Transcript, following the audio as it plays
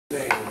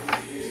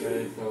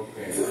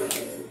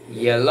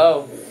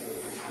Yellow.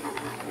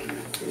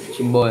 It's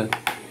your boy.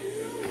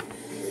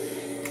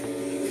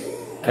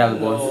 Kelly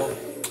boy.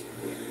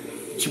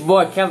 It's your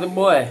boy, Kelly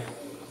boy.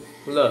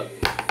 Look.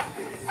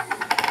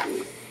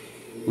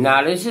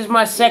 Now, this is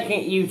my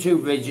second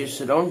YouTube video,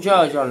 so don't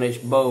judge on this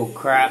bull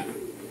crap.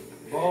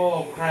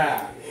 Bull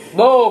crap.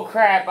 Bull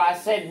crap. I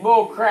said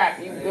bull crap.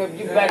 You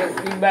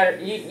better.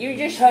 You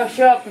just hush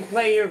up and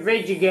play your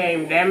video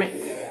game, damn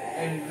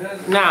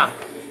it. Now,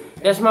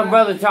 that's my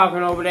brother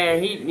talking over there.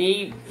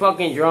 He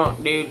fucking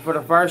drunk, dude, for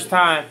the first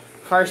time.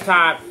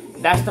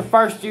 That's the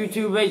first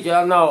YouTube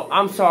video. No,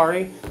 I'm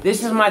sorry.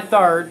 This is my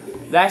third.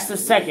 That's the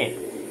second.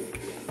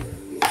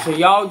 So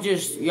y'all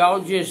just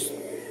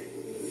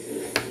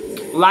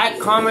like,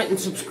 comment, and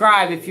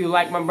subscribe if you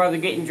like my brother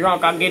getting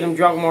drunk. I'll get him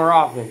drunk more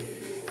often.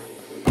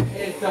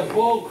 It's a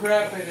bull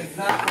crap, and it's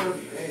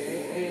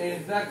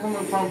not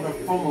coming from a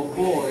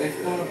bull. It's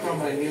coming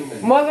from a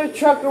human. Mother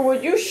trucker,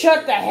 would you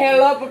shut the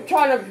hell up? I'm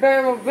trying to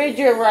bear my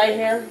video right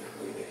here.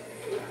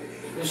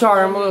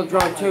 Sorry, I'm a little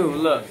drunk too.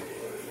 Look,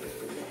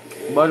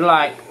 but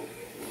like,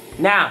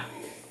 now,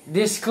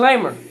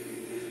 disclaimer: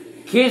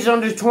 kids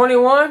under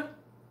 21,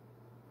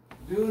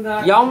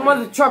 y'all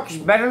mother truckers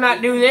better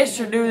not do this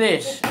or do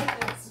this.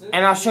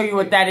 And I'll show you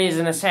what that is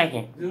in a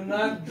second. Do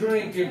not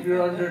drink if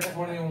you're under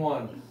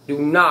 21. Do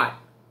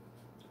not.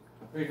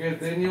 Because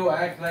then you'll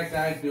act like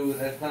I do.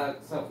 That's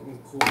not something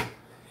cool.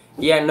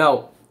 Yeah,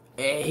 no.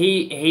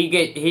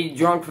 He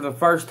drunk for the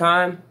first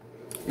time.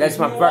 That's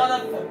my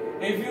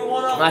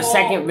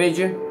second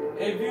video.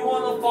 If you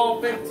wanna fall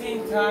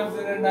 15 times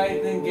in a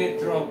night, then get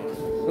drunk.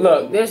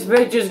 Look, this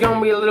video is gonna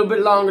be a little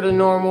bit longer than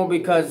normal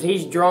because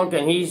he's drunk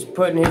and he's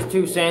putting his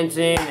 2 cents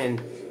in.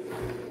 And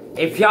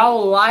if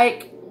y'all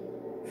like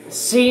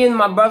seeing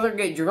my brother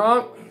get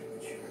drunk,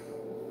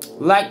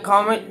 like,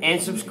 comment,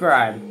 and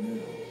subscribe.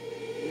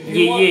 If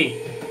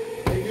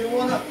you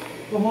wanna,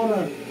 hold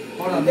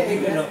on.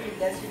 Pick it up.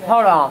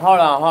 Hold on.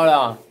 Hold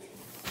on,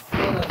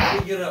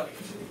 pick it up.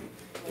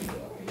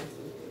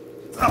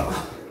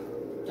 Oh.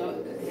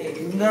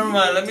 Never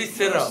mind, let me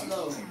sit up.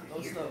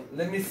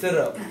 Let me sit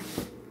up.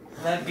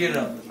 Not get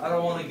up. I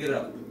don't want to get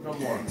up no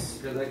more.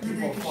 Because I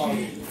keep on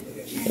falling.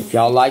 If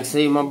y'all like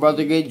seeing my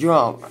brother get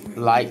drunk,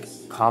 like,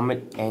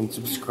 comment, and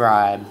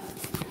subscribe.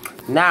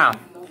 Now,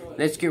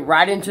 let's get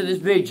right into this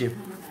video.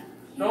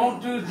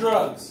 Don't do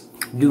drugs.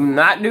 Do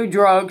not do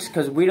drugs,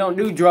 because we don't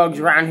do drugs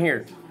around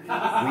here.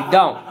 We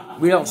don't.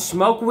 We don't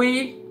smoke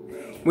weed.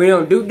 We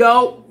don't do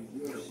dope.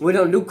 We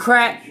don't do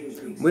crack.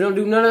 We don't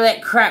do none of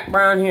that crap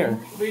around here.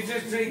 We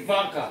just drink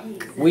vodka.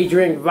 We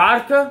drink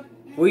vodka.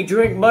 We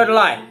drink Bud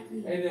Light.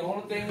 And the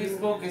only thing we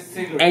smoke is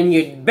cigarettes. And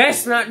you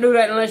best not do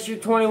that unless you're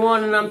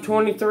 21 and I'm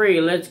 23.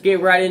 Let's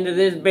get right into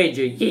this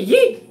video.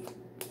 Yee.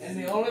 And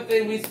the only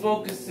thing we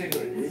smoke is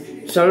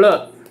cigarettes. So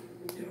look.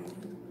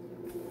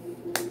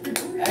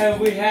 And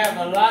we have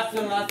lots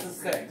and lots of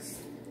sex.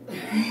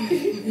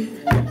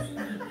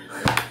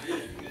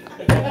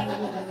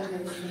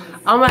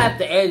 I'm gonna have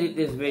to edit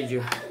this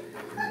video.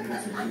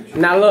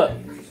 Now look.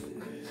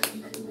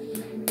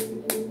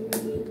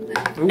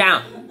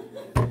 Now,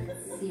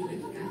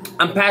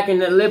 I'm packing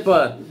the lip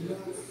up.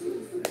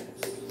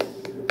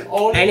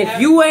 And if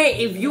you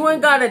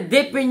ain't got a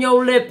dip in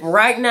your lip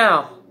right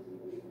now,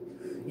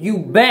 you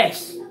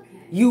best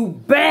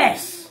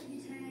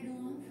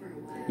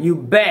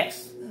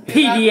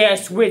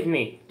PDS with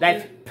me.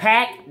 That's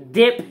pack,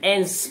 dip,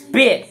 and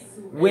spit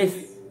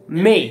with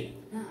me.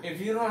 If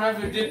you don't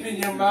have a dip in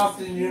your mouth,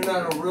 then you're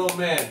not a real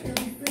man.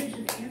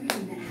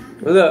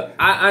 Look,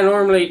 I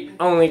normally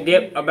only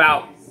dip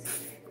about,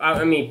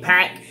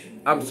 pack.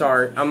 I'm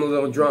sorry, I'm a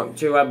little drunk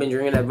too. I've been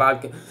drinking that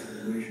vodka.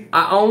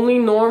 I only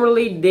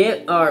normally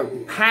dip or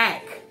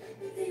pack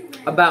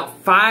about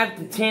 5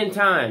 to 10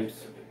 times.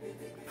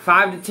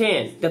 5 to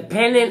 10,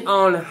 depending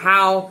on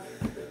how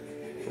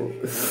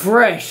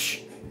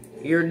fresh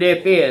your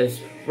dip is.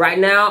 Right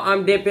now,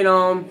 I'm dipping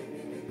on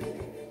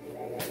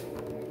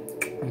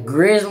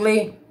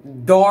Grizzly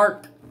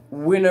Dark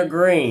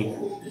Wintergreen.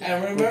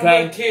 And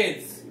remember,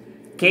 kids.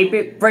 Keep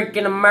it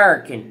freaking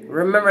American.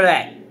 Remember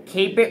that.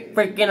 Keep it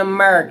freaking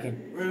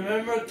American.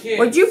 Remember, kids.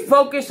 Would you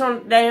focus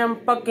on the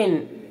damn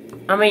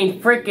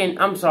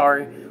I'm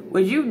sorry.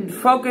 Would you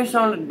focus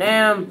on the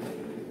damn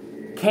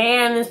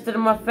can instead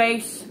of my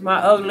face? My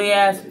ugly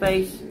ass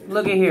face.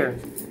 Look at here.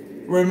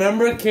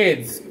 Remember,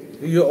 kids.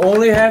 You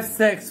only have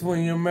sex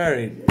when you're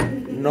married.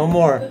 No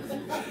more.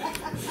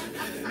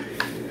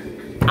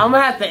 I'm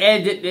gonna have to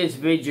edit this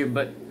video,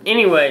 but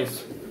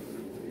anyways.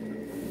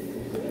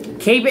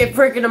 Keep it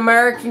freaking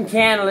American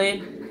can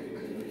lid.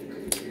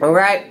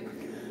 Alright?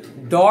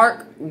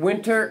 Dark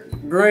winter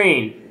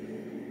green.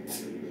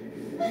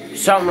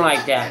 Something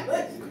like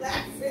that.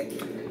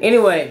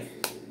 Anyway.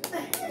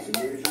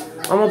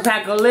 I'm gonna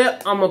pack a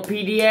lip. I'm a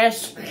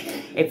PDS.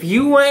 If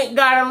you ain't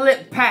got a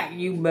lip pack,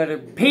 you better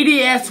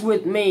PDS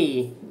with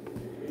me.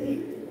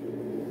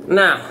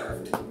 Now.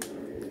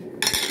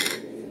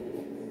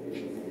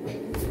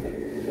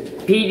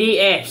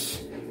 PDS.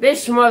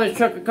 This mother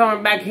trucker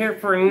coming back here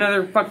for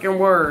another fucking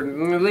word.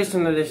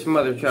 Listen to this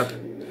mother trucker.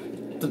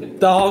 The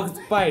dogs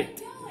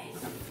bite.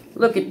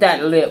 Look at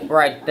that lip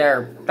right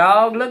there,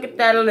 dog. Look at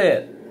that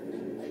lip.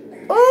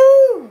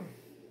 Ooh.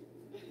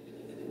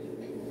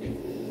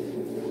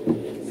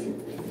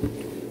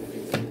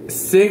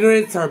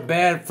 Cigarettes are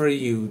bad for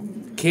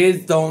you.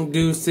 Kids don't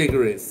do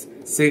cigarettes.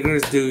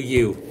 Cigarettes do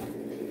you.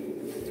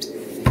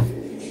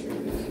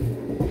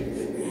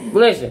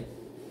 Listen.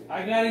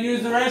 I gotta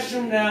use the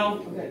restroom now.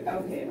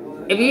 Okay.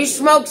 If you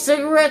smoke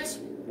cigarettes,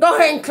 go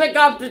ahead and click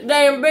off the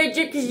damn bitch,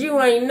 cause you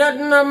ain't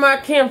nothing of my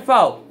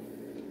kinfolk.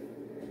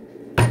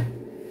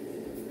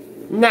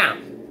 Now,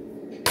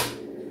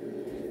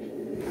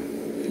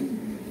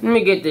 let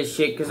me get this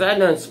shit, cause I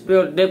done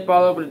spilled dip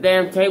all over the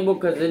damn table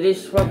cause of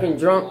this fucking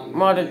drunk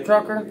mother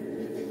trucker.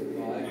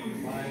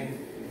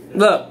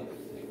 Look,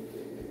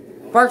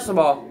 first of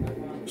all,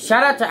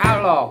 shout out to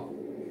Outlaw.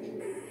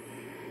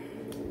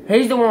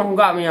 He's the one who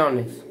got me on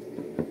this.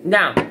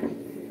 Now,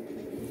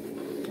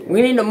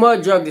 we need a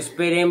mud jug to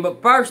spit in,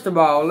 but first of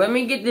all, let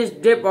me get this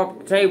dip off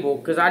the table,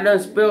 because I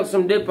done spilled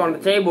some dip on the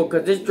table,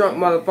 because this drunk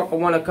motherfucker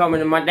want to come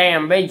into my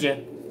damn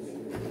bedroom.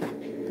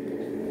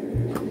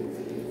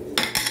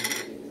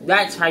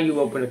 That's how you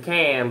open a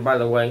can, by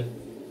the way.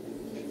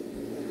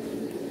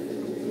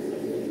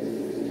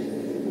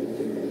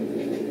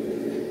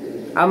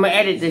 I'm going to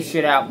edit this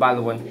shit out, by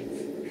the way.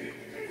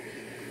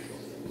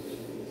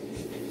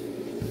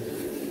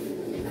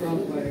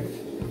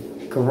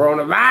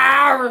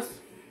 Coronavirus.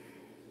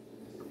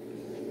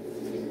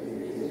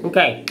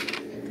 Okay.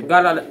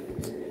 Got all the...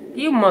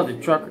 You mother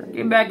trucker.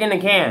 Get back in the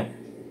can.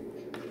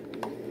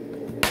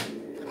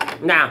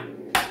 Now.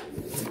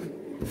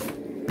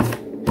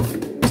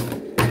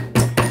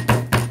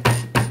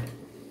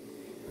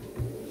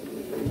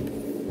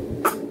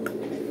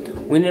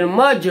 We need a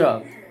mud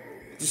jug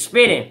to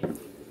spit in.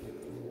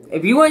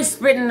 If you ain't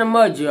spitting in a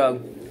mud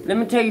jug, let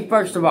me tell you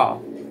first of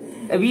all.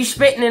 If you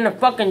spitting in a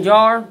fucking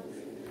jar,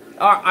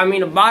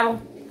 a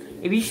bottle.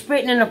 If you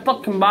spitting in a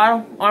fucking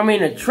bottle,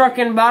 a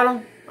trucking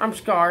bottle, I'm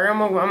sorry, I'm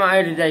gonna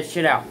edit that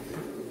shit out.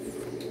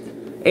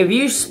 If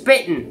you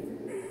spitting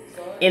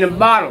in a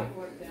bottle,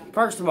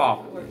 first of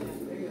all,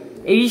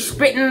 if you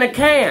spitting in a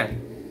can,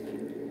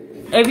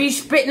 if you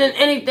spitting in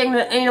anything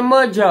that ain't a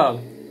mud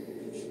jug,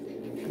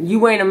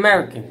 you ain't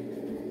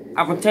American.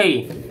 I can tell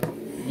you.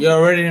 You're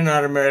already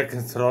not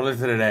American, so don't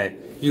listen to that.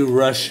 You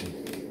Russian.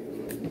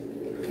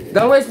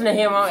 Don't listen to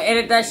him, I'll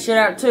edit that shit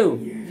out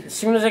too. As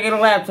soon as I get a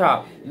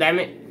laptop, damn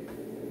it.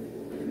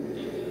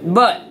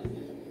 But,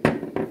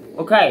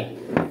 okay.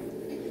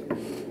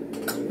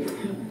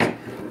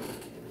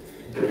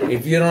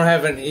 If you don't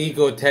have an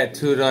eagle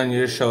tattooed on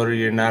your shoulder,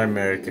 you're not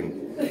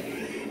American.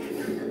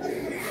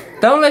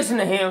 Don't listen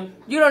to him.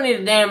 You don't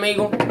need a damn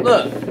eagle.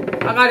 Look,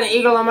 I got an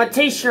eagle on my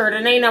t-shirt.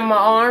 It ain't on my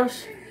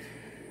arms.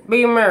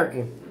 Be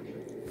American.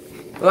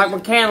 Like my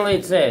can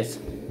lid says.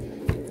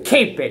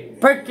 Keep it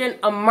freaking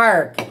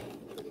American.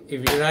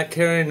 If you're not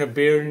carrying a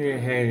beer in your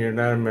hand, you're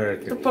not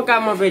American. Get the fuck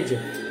out of my video.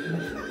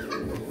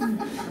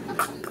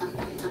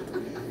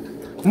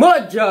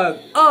 Mud jug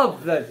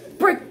of the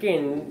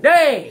freaking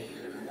day.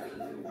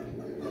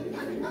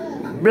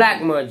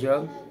 Black mud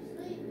jug.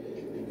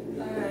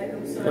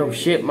 Oh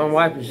shit, my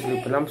wife is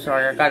sleeping. I'm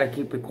sorry, I gotta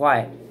keep it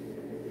quiet.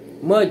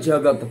 Mud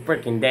jug of the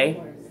freaking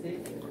day.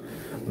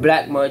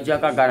 Black mud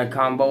jug, I got a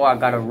combo, I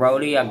got a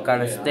roadie, I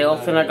got a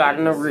stealth, and I got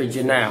an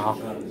original.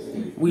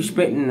 We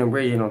spitting an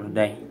original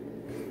today.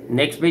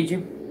 Next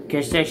video,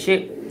 catch that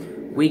shit.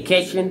 We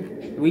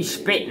catching, we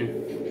spitting.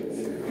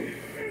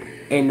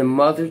 In the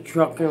mother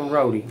trucking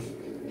roadie.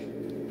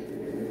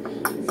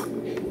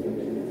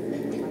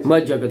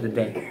 Mud jug of the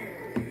day.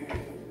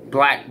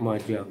 Black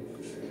mud jug.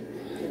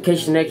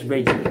 Catch the next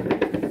video.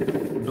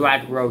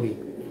 Black roadie.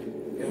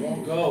 It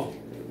won't go.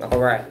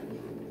 Alright.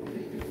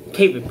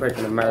 Keep it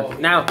freaking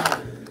American. Now,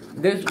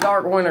 this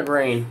dark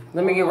wintergreen.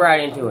 Let me get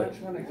right into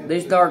it.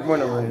 This dark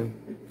wintergreen.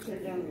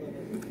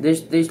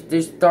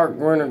 This dark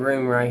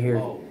wintergreen right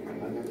here.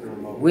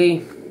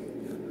 We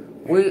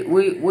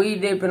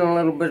dipping a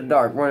little bit of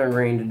dark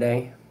wintergreen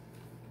today.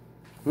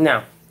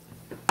 Now,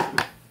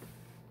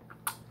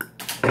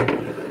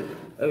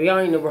 if y'all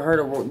ain't never heard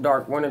of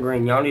dark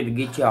wintergreen, y'all need to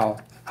get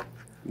y'all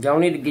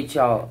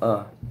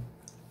a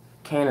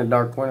can of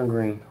dark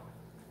wintergreen.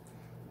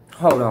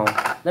 Hold on,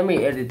 let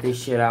me edit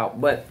this shit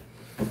out. But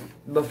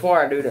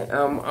before I do that,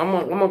 I'm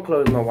gonna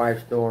close my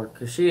wife's door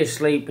because she is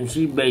asleep and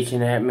she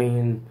bitching at me,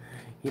 and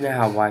you know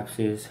how wives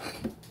is.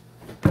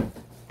 But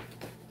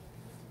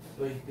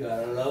you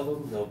gotta love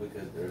them though,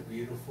 because they're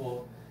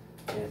beautiful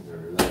and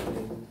they're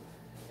loving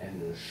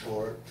and they're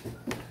short.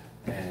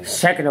 And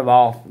second of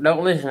all,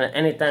 don't listen to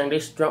anything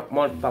this drunk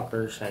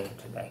motherfucker is saying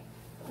today.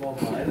 well,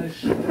 mine is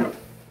short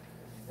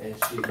and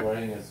she's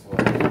wearing a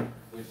sweater,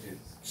 which is.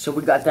 So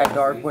we got that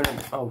dark winter.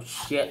 Oh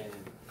shit.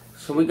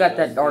 So we got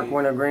that dark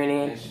wintergreen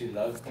in. And she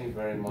loves me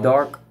very much.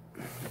 Dark.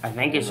 I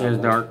think it says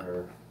dark.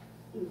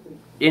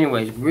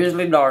 Anyways,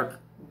 grizzly dark.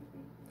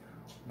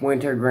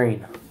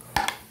 Wintergreen.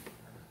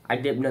 I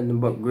dip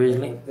nothing but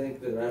grizzly.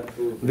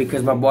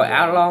 Because my boy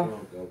Outlaw,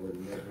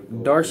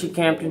 Darcy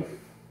Campton,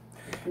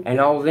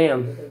 and all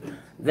them,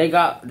 They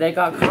got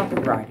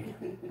copyrighted.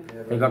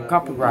 They got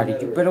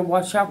copyrighted. You better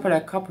watch out for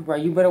that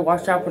copyright. You better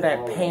watch out for that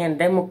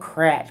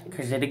Pandemocrat,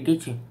 because it'll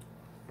get you.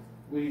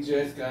 We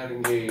just got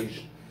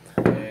engaged,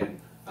 and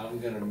I'm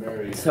going to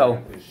marry her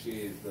because she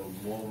is the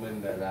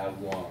woman that I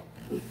want.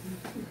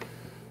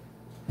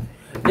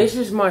 This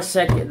is my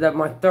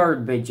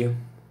third video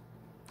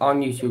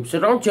on YouTube, so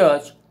don't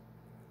judge.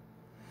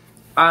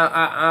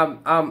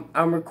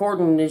 I'm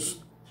recording this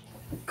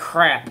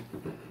crap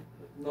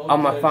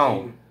on my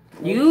phone.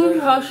 You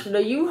hush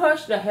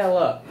the hell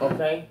up,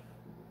 okay?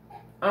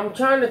 I'm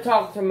trying to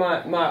talk to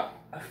my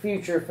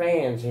future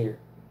fans here.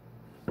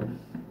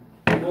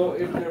 Well,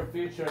 if they're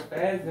future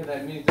fans, then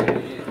that means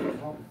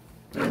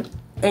they're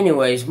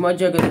Anyways, Mud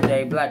Jug of the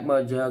day, Black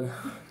Mud Jug.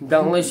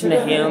 Don't listen to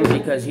him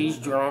because he's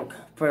drunk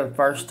for the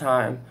first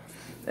time.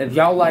 If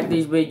y'all like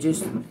these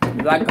videos,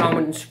 like,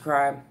 comment, and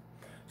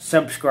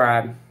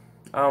subscribe.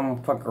 I'm a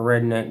fucking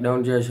redneck.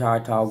 Don't judge how I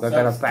talk. I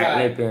got a fat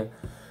lip in.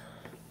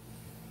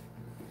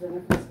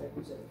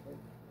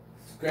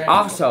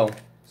 Also,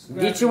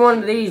 get you one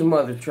of these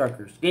mother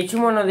truckers. Get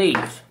you one of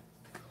these.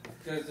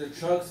 Because the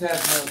trucks have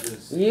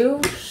mothers.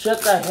 You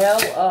shut the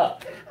hell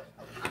up.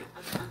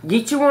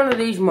 Get you one of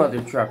these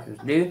mother truckers,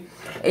 dude.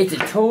 It's a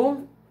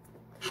tool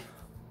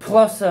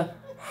plus a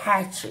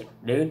hatchet,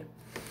 dude.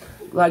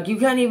 Like, you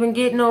can't even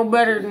get no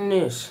better than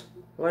this.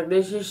 Like,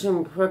 this is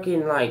some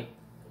freaking, like,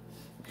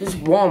 this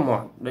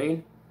Walmart,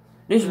 dude.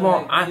 This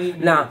Walmart.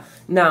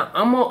 Now,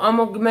 I'm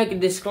gonna make a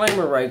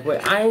disclaimer right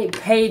quick. I ain't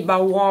paid by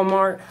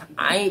Walmart.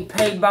 I ain't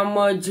paid by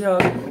Mud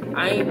Jug.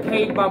 I ain't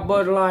paid by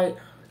Bud Light.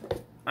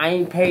 I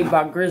ain't paid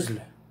by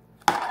Grizzly.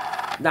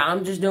 Now,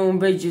 I'm just doing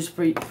videos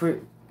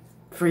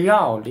for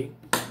y'all, dude.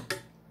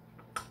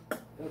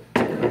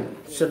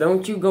 So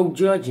don't you go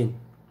judging.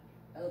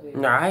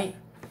 Alright?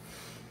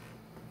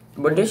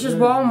 But this is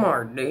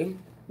Walmart, dude.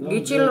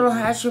 Get your little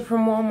hatchet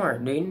from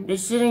Walmart, dude.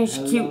 This shit ain't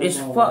cute as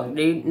fuck,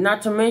 dude.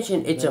 Not to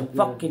mention, it's a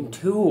fucking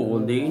tool,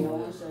 dude.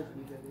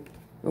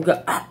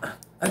 Okay.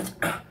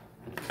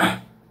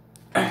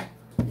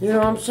 You know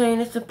what I'm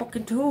saying? It's a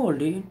fucking tool,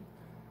 dude.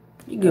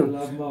 You can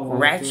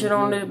ratchet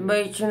on this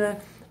bitch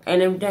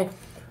and everything.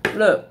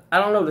 Look, I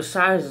don't know the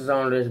sizes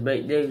on this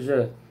bitch. There's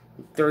a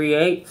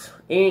 3/8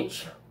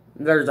 inch,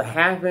 there's a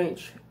 1/2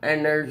 inch,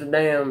 and there's a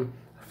damn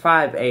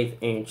 5/8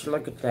 inch.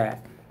 Look at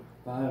that.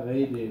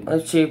 5/8 inch.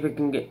 Let's see if we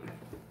can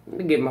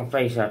get my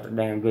face out the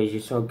damn video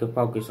so we can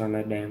focus on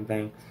that damn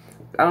thing.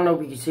 I don't know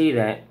if you can see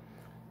that.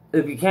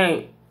 If you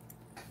can't,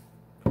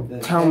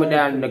 tell me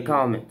down in the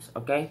comments,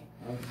 okay?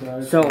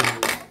 So,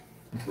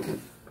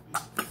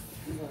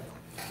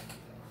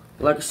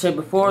 like I said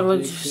before,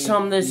 let's just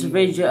sum this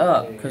video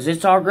up, because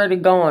it's already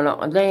going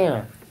on.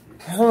 Damn.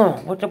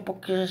 What the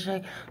fuck did I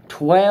say?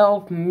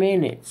 12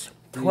 minutes.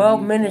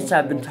 12 minutes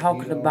I've been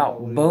talking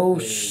about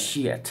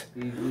bullshit.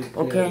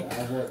 Okay?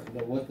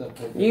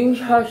 You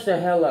hush the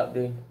hell up,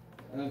 dude.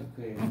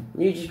 Okay.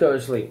 You just go to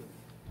sleep.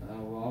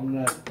 Well, I'm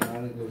not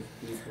trying to go to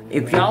sleep.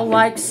 If y'all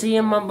like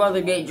seeing my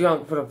brother get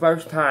drunk for the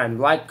first time,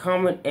 like,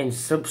 comment, and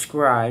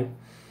subscribe.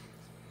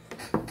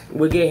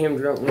 We get him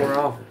drunk more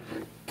often.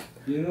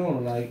 You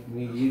don't like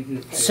me, you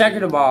just...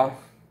 Second of all,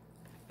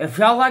 if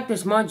y'all like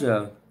this Mud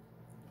Jug,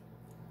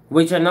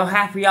 which I know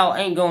half of y'all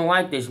ain't gonna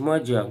like this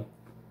Mud Jug,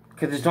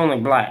 because it's only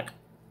black.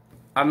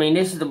 I mean,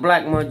 this is the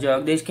black Mud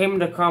Jug. This came in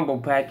the combo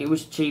pack. It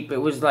was cheap. It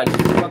was like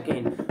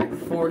fucking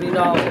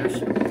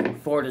 $40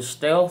 for the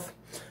Stealth.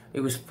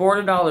 It was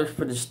 $40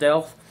 for the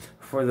Stealth,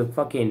 for the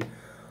fucking,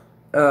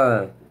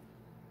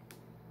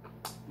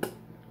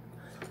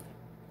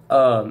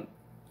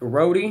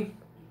 Roadie,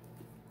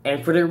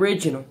 and for the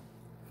original.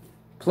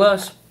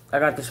 Plus, I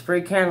got this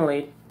free can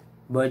lid,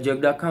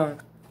 budjug.com.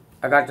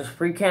 I got this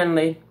free can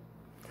lid,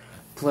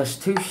 plus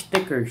 2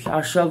 stickers.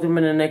 I'll show them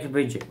in the next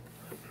video.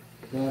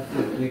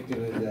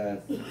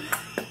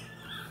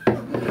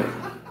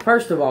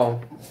 First of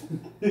all,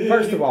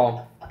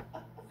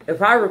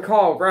 if I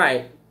recall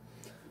right,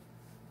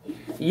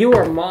 you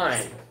are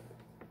mine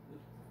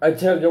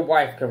until your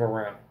wife come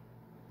around.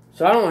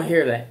 So I don't want to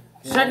hear that.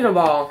 Second of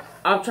all,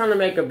 I'm trying to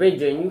make a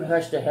video and you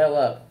hush the hell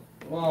up.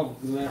 Well,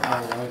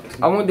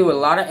 I'm going to do a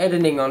lot of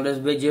editing on this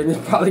video and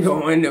it's probably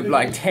going to end up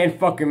like 10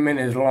 fucking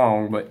minutes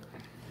long, but...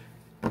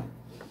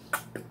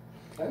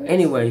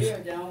 Anyways.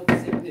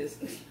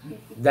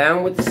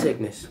 Down with the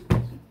sickness.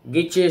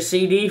 Get you a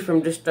CD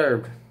from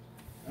Disturbed.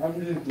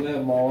 I'm just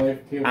glad my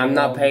wife came. I'm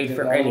not paid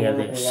for any of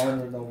this.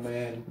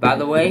 By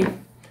the way,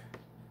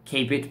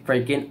 keep it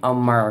freaking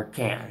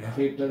American.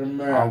 Keep it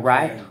American.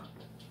 Alright?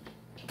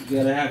 You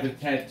gotta have a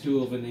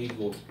tattoo of an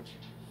eagle.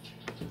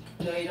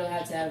 No, you don't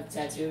have to have a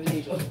tattoo of an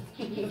eagle.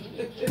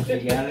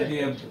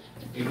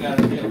 You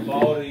gotta be a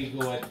bald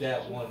eagle at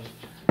that one.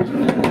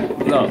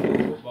 Look,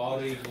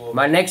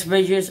 my next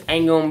videos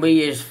ain't gonna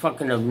be as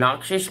fucking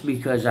obnoxious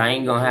because I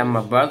ain't gonna have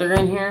my brother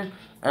in here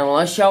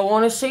unless y'all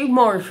want to see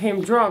more of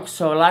him drunk.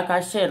 So like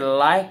I said,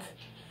 like,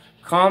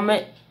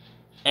 comment,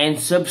 and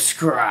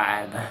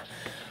subscribe.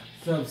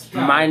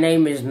 My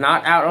name is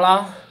not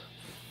Outlaw.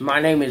 My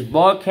name is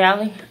Boy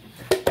Cali.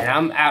 And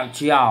I'm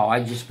out, y'all.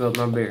 I just spilled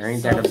my beer.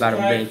 Ain't that about a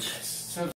bitch?